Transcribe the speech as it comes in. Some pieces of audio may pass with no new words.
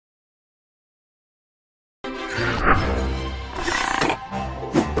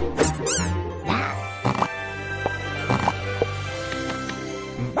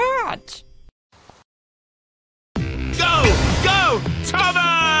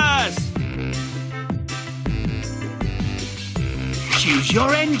Choose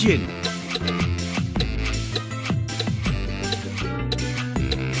your engine.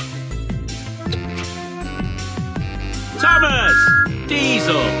 Thomas,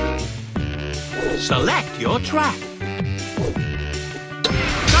 diesel. Select your track.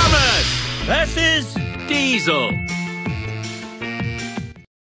 Thomas versus diesel.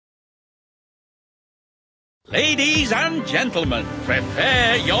 Ladies and gentlemen,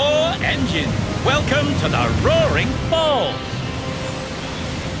 prepare your engine. Welcome to the Roaring Falls.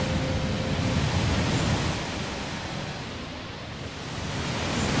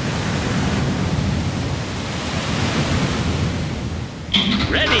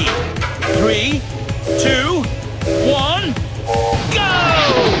 Ready? 3, 2, 1, go!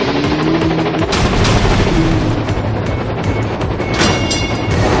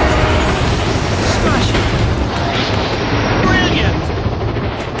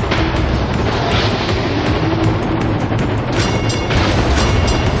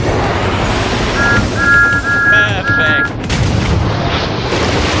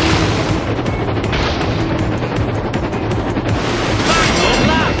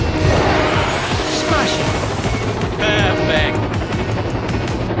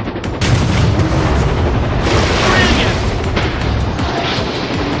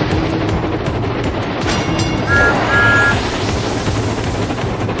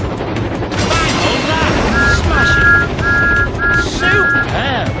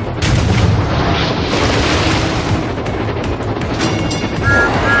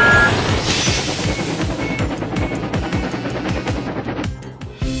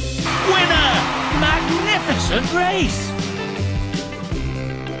 Race!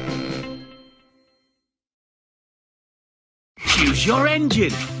 Choose your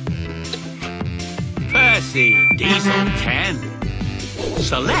engine. Percy, diesel 10.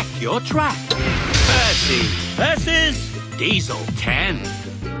 Select your track. Percy versus diesel 10.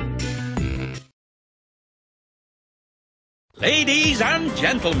 Ladies and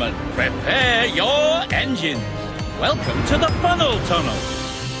gentlemen, prepare your engines. Welcome to the funnel tunnel.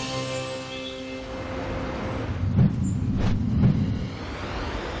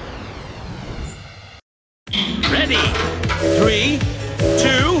 Ready? 3,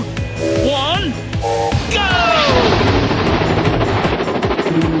 2, 1, go!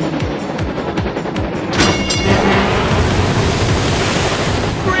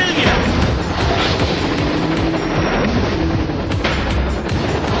 Brilliant!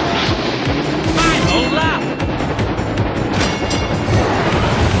 Final lap!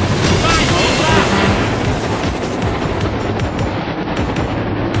 Final lap!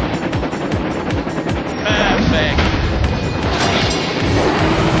 Perfect!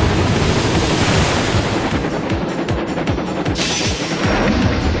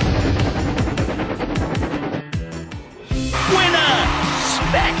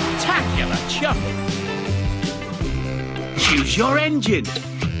 Spectacular chuffing! Choose your engine.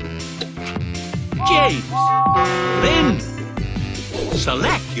 James, Lynn.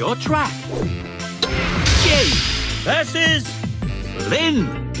 Select your track. James versus Lynn.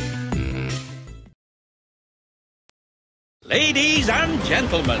 Ladies and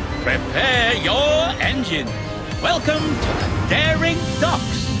gentlemen, prepare your engine. Welcome to the Daring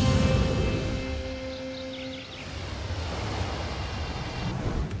Docks.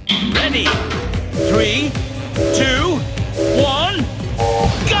 Ready? 3, 2, 1,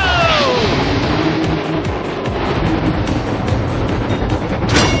 go!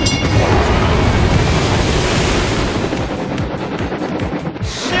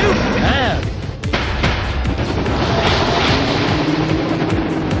 Superb!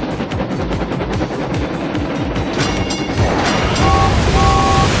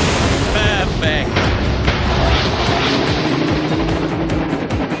 Perfect!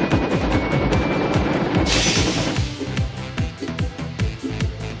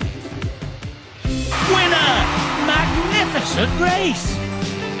 Magnificent race!